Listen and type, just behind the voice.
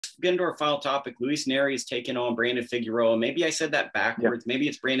Get into our final topic. Luis Nery is taking on Brandon Figueroa. Maybe I said that backwards. Maybe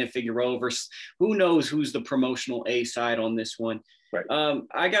it's Brandon Figueroa versus who knows who's the promotional A side on this one. Right.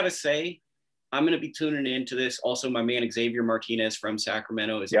 I got to say, I'm going to be tuning into this. Also, my man Xavier Martinez from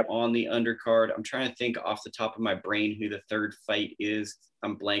Sacramento is on the undercard. I'm trying to think off the top of my brain who the third fight is.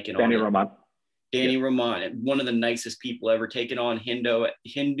 I'm blanking on it. Danny Roman, one of the nicest people ever, taking on Hindu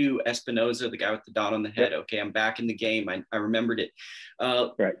Espinoza, the guy with the dot on the head. Okay, I'm back in the game. I remembered it.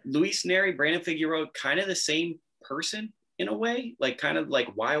 Luis Nery, Brandon Figueroa, kind of the same person in a way, like kind of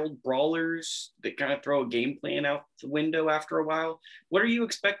like wild brawlers that kind of throw a game plan out the window after a while. What are you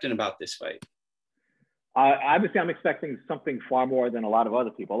expecting about this fight? Obviously, I'm expecting something far more than a lot of other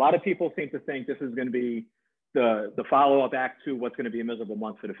people. A lot of people seem to think this is going to be the follow-up act to what's going to be a miserable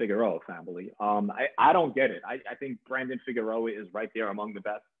month for the Figueroa family. I don't get it. I think Brandon Figueroa is right there among the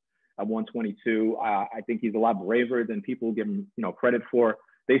best at 122. I think he's a lot braver than people give him, credit for.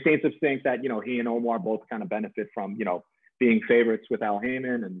 They seem to think that, he and Omar both kind of benefit from, being favorites with Al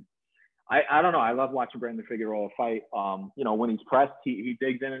Heyman. And I don't know. I love watching Brandon Figueroa fight. When he's pressed, he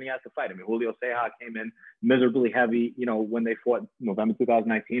digs in and he has to fight. I mean, Julio Ceja came in miserably heavy, when they fought November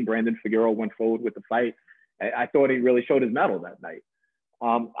 2019. Brandon Figueroa went forward with the fight. I thought he really showed his mettle that night.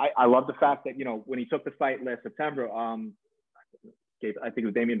 I love the fact that, when he took the fight last September, I think it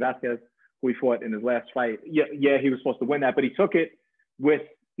was Damian Vasquez, who he fought in his last fight. Yeah, he was supposed to win that, but he took it with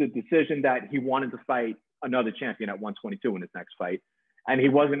the decision that he wanted to fight another champion at 122 in his next fight. And he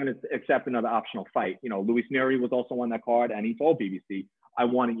wasn't going to accept another optional fight. Luis Nery was also on that card, and he told BBC, I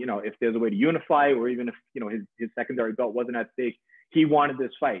wanted, if there's a way to unify, or even if, his secondary belt wasn't at stake, he wanted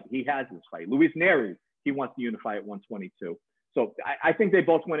this fight. He has this fight. Luis Nery, he wants to unify at 122. So I think they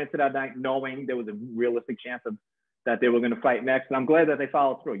both went into that night knowing there was a realistic chance that they were going to fight next. And I'm glad that they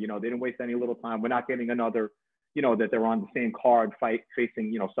followed through. They didn't waste any little time. We're not getting another, that they're on the same card fight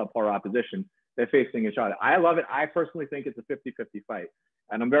facing, subpar opposition. They're facing each other. I love it. I personally think it's a 50-50 fight.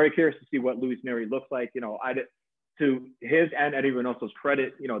 And I'm very curious to see what Luis Nery looks like. To his and Eddie Reynoso's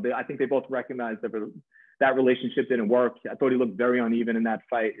credit, I think they both recognized that relationship didn't work. I thought he looked very uneven in that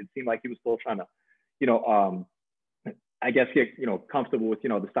fight. It seemed like he was still trying to I guess get, comfortable with,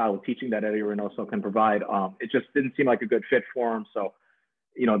 the style of teaching that Eddie Reynoso can provide. It just didn't seem like a good fit for him. So,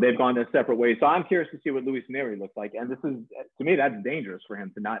 they've gone their separate ways. So I'm curious to see what Luis Nery looks like. And this is, to me, that's dangerous for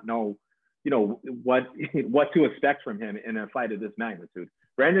him to not know, what to expect from him in a fight of this magnitude.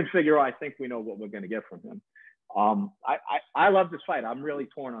 Brandon Figueroa, I think we know what we're going to get from him. I love this fight. I'm really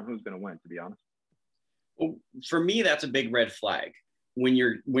torn on who's going to win, to be honest. Well, for me, that's a big red flag. When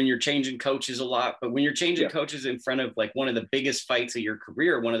you're changing coaches a lot, but when you're changing coaches in front of like one of the biggest fights of your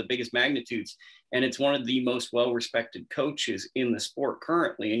career, one of the biggest magnitudes, and it's one of the most well-respected coaches in the sport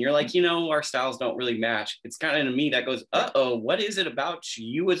currently, and you're like, our styles don't really match. It's kind of to me that goes, what is it about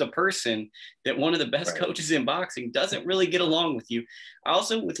you as a person that one of the best coaches in boxing doesn't really get along with you?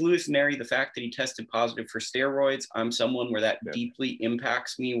 Also with Luis Nery, the fact that he tested positive for steroids, I'm someone where that deeply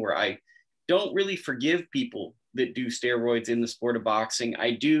impacts me, where I don't really forgive people that do steroids in the sport of boxing.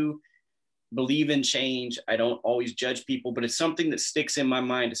 I do believe in change. I don't always judge people, but it's something that sticks in my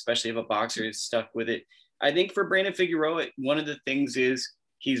mind, especially if a boxer is stuck with it. I think for Brandon Figueroa, one of the things is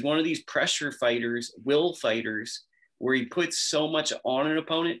he's one of these pressure fighters, will fighters, where he puts so much on an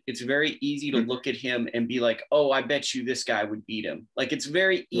opponent. It's very easy to look at him and be like, oh, I bet you this guy would beat him. Like, it's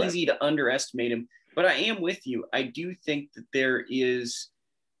very easy to underestimate him. But I am with you. I do think that there is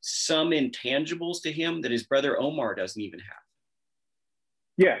some intangibles to him that his brother Omar doesn't even have.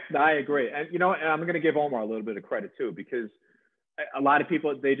 Yeah, I agree. And, and I'm going to give Omar a little bit of credit too, because a lot of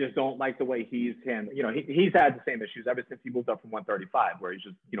people, they just don't like the way he's handled. He's had the same issues ever since he moved up from 135, where he's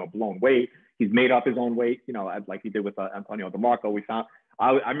just, blown weight. He's made up his own weight, like he did with Antonio DeMarco.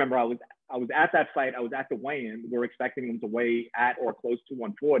 I remember I was at that fight. I was at the weigh-in. We were expecting him to weigh at or close to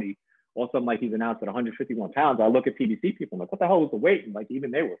 140. All of a sudden, like, he's announced at 151 pounds. I look at PBC people, I'm like, what the hell was the weight? And like,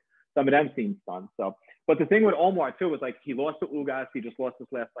 even some of them seemed stunned. So, but the thing with Omar too was like, he lost to Ugas. He just lost his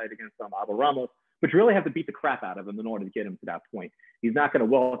last fight against Abel Ramos, but you really have to beat the crap out of him in order to get him to that point. He's not going to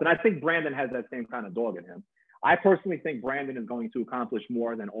wilt. And I think Brandon has that same kind of dog in him. I personally think Brandon is going to accomplish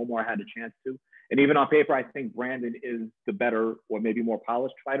more than Omar had a chance to. And even on paper, I think Brandon is the better or maybe more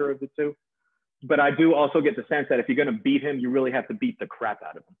polished fighter of the two. But I do also get the sense that if you're going to beat him, you really have to beat the crap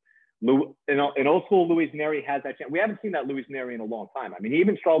out of him. In old school, Luis Nery has that chance. We haven't seen that Luis Nery in a long time. I mean, he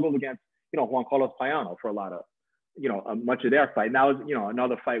even struggled against, Juan Carlos Payano for a lot of, much of their fight. Now,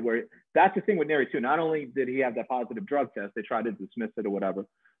 another fight where that's the thing with Nery too. Not only did he have that positive drug test, they tried to dismiss it or whatever,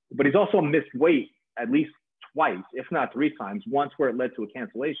 but he's also missed weight at least twice, if not three times. Once where it led to a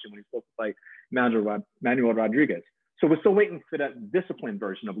cancellation when he's supposed to fight Manuel Rodriguez. So we're still waiting for that disciplined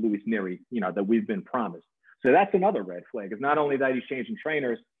version of Luis Nery, that we've been promised. So that's another red flag. It's not only that he's changing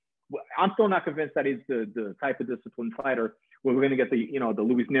trainers. I'm still not convinced that he's the type of disciplined fighter where we're going to get the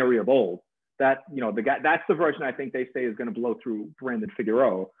Luis Nery of old. That, the guy, that's the version I think they say is going to blow through Brandon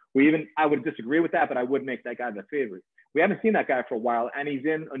Figueroa. I would disagree with that, but I would make that guy the favorite. We haven't seen that guy for a while, and he's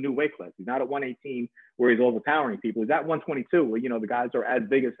in a new weight class. He's not at 118 where he's overpowering people. He's at 122 where, the guys are as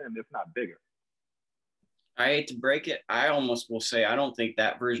big as him, if not bigger. I hate to break it. I almost will say I don't think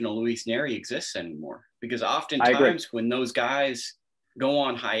that version of Luis Nery exists anymore, because oftentimes when those guys go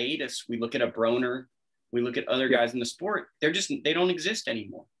on hiatus, we look at a Broner, we look at other guys in the sport, they don't exist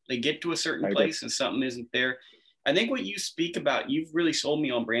anymore. They get to a certain place and something isn't there. I think what you speak about, you've really sold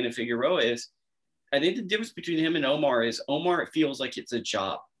me on Brandon Figueroa, is I think the difference between him and Omar is Omar, it feels like it's a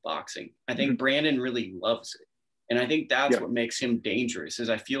job, boxing. I think Brandon really loves it. And I think that's what makes him dangerous, is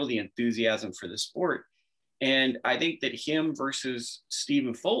I feel the enthusiasm for the sport. And I think that him versus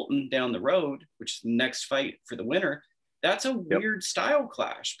Stephen Fulton down the road, which is the next fight for the winner, that's a weird style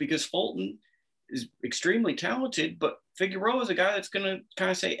clash, because Fulton is extremely talented, but Figueroa is a guy that's going to kind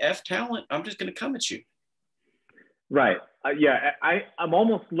of say, F talent, I'm just going to come at you. Right. I'm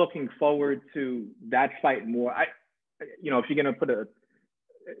almost looking forward to that fight more. If you're going to put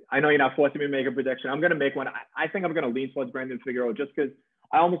I know you're not forcing me to make a prediction. I'm going to make one. I think I'm going to lean towards Brandon Figueroa, just because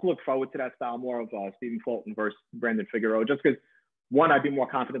I almost look forward to that style more of Stephen Fulton versus Brandon Figueroa, just because, one, I'd be more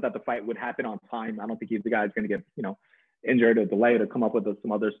confident that the fight would happen on time. I don't think he's the guy who's going to get, injured or delayed or come up with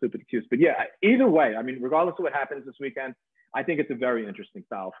some other stupid excuse. But yeah, either way, I mean, regardless of what happens this weekend, I think it's a very interesting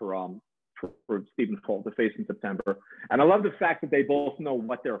style for Stephen Fulton to face in September. And I love the fact that they both know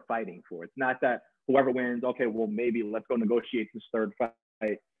what they're fighting for. It's not that whoever wins, okay, well, maybe let's go negotiate this third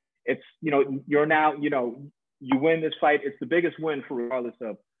fight. It's, you're now, you win this fight. It's the biggest win for regardless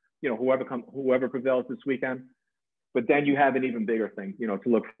of, whoever prevails this weekend. But then you have an even bigger thing, to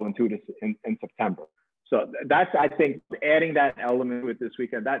look forward to in September. So that's, I think, adding that element with this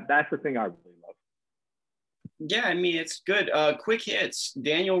weekend, that's the thing I really love. Yeah, I mean, it's good. Quick hits.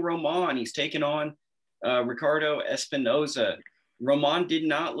 Daniel Roman, he's taken on Ricardo Espinoza. Roman did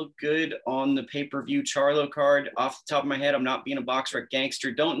not look good on the pay-per-view Charlo card. Off the top of my head, I'm not being a boxer gangster.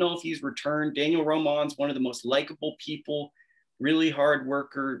 Don't know if he's returned. Daniel Roman's one of the most likable people, really hard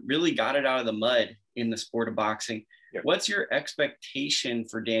worker, really got it out of the mud in the sport of boxing. Yep. What's your expectation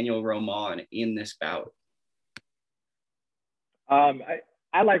for Daniel Roman in this bout?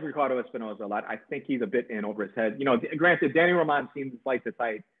 I like Ricardo Espinoza a lot. I think he's a bit in over his head. Granted, Danny Roman seems like the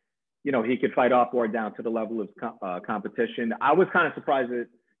type, he could fight up or down to the level of competition. I was kind of surprised that,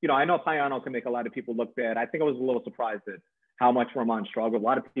 I know Payano can make a lot of people look bad. I think I was a little surprised at how much Roman struggled. A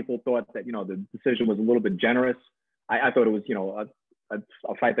lot of people thought that, the decision was a little bit generous. I thought it was,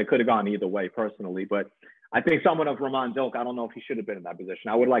 a fight that could have gone either way personally. But I think someone of Roman's ilk, I don't know if he should have been in that position.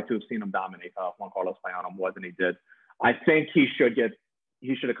 I would like to have seen him dominate Juan Carlos Payano more than he did. I think he should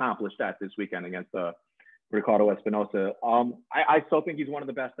accomplish that this weekend against Ricardo Espinoza. I still think he's one of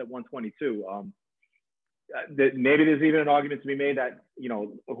the best at 122. Maybe there's even an argument to be made that,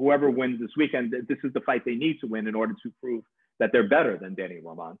 whoever wins this weekend, this is the fight they need to win in order to prove that they're better than Danny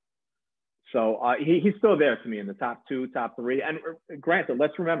Roman. So he's still there to me in the top 2, top 3. And granted,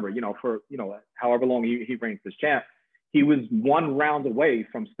 let's remember, for, however long he reigns as champ, he was 1 round away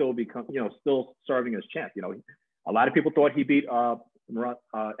from still serving as champ. A lot of people thought he beat MJ,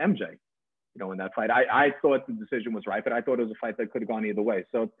 in that fight. I thought the decision was right, but I thought it was a fight that could have gone either way.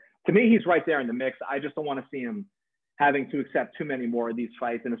 So to me, he's right there in the mix. I just don't want to see him having to accept too many more of these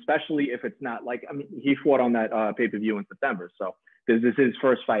fights, and especially if it's not like, he fought on that pay-per-view in September. So this is his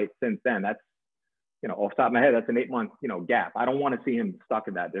first fight since then. That's, off the top of my head, that's an 8-month, gap. I don't want to see him stuck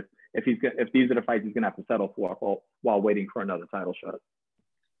in that. If these are the fights he's going to have to settle for while waiting for another title shot.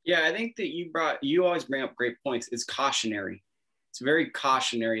 Yeah, I think that you always bring up great points. It's cautionary. It's very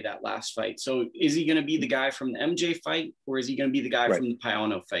cautionary, that last fight. So is he going to be the guy from the MJ fight, or is he going to be the guy from the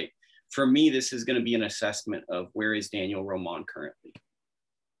Payano fight? For me, this is going to be an assessment of where is Daniel Roman currently.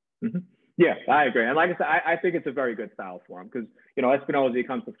 Mm-hmm. Yeah, I agree. And like I said, I think it's a very good style for him because, Espinoza, he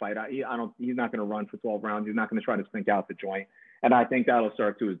comes to fight. He's not going to run for 12 rounds. He's not going to try to sneak out the joint. And I think that'll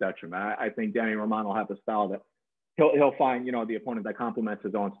serve to his detriment. I think Danny Roman will have the style that he'll find, the opponent that complements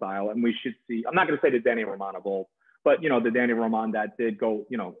his own style. And we should see, I'm not going to say the Danny Roman of old, but, the Danny Roman that did go,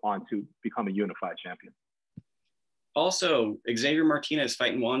 on to become a unified champion. Also, Xavier Martinez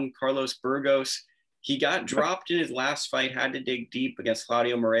fighting Juan Carlos Burgos. He got dropped in his last fight, had to dig deep against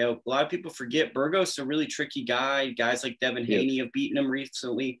Claudio Moreo. A lot of people forget Burgos is a really tricky guy. Guys like Devin Haney have beaten him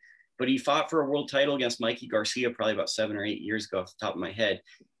recently, but he fought for a world title against Mikey Garcia probably about 7 or 8 years ago off the top of my head.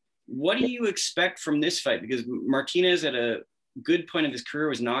 What do you expect from this fight? Because Martinez at a good point of his career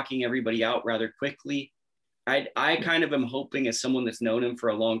was knocking everybody out rather quickly. I kind of am hoping, as someone that's known him for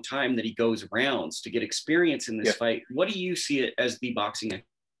a long time, that he goes rounds to get experience in this fight. What do you see it as the boxing?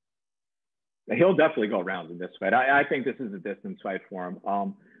 He'll definitely go rounds in this fight. I think this is a distance fight for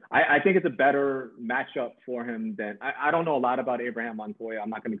him. I think it's a better matchup for him than I don't know a lot about Abraham Montoya. I'm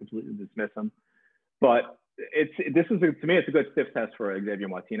not going to completely dismiss him, but to me, it's a good stiff test for Xavier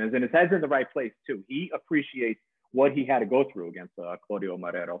Martinez, and his head's in the right place too. He appreciates what he had to go through against Claudio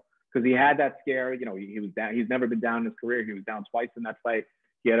Marrero, because he had that scare. You know, he was down. He's never been down in his career. He was down twice in that fight.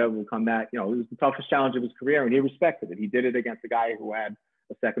 He had to come back. You know, it was the toughest challenge of his career, and he respected it. He did it against a guy who had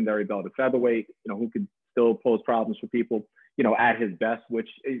a secondary belt at featherweight, you know, who could still pose problems for people, you know, at his best, which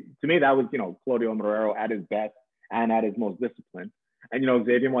to me, that was, you know, Claudio Marrero at his best and at his most disciplined. And, you know,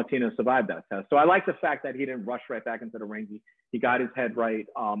 Xavier Martinez survived that test. So I like the fact that he didn't rush right back into the ring. He got his head right.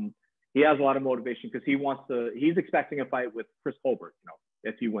 He has a lot of motivation because he's expecting a fight with Chris Colbert, you know,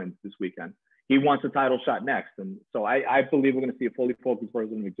 if he wins this weekend. He wants a title shot next. And so I believe we're going to see a fully focused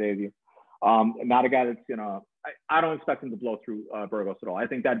version of Xavier. Not a guy that's, you know, I don't expect him to blow through Burgos at all. I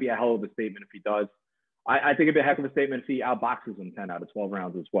think that'd be a hell of a statement if he does. I think it'd be a heck of a statement if he outboxes him 10 out of 12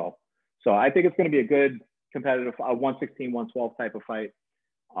 rounds as well. So I think it's going to be a good competitive 116, 112 type of fight.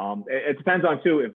 It depends on, too, if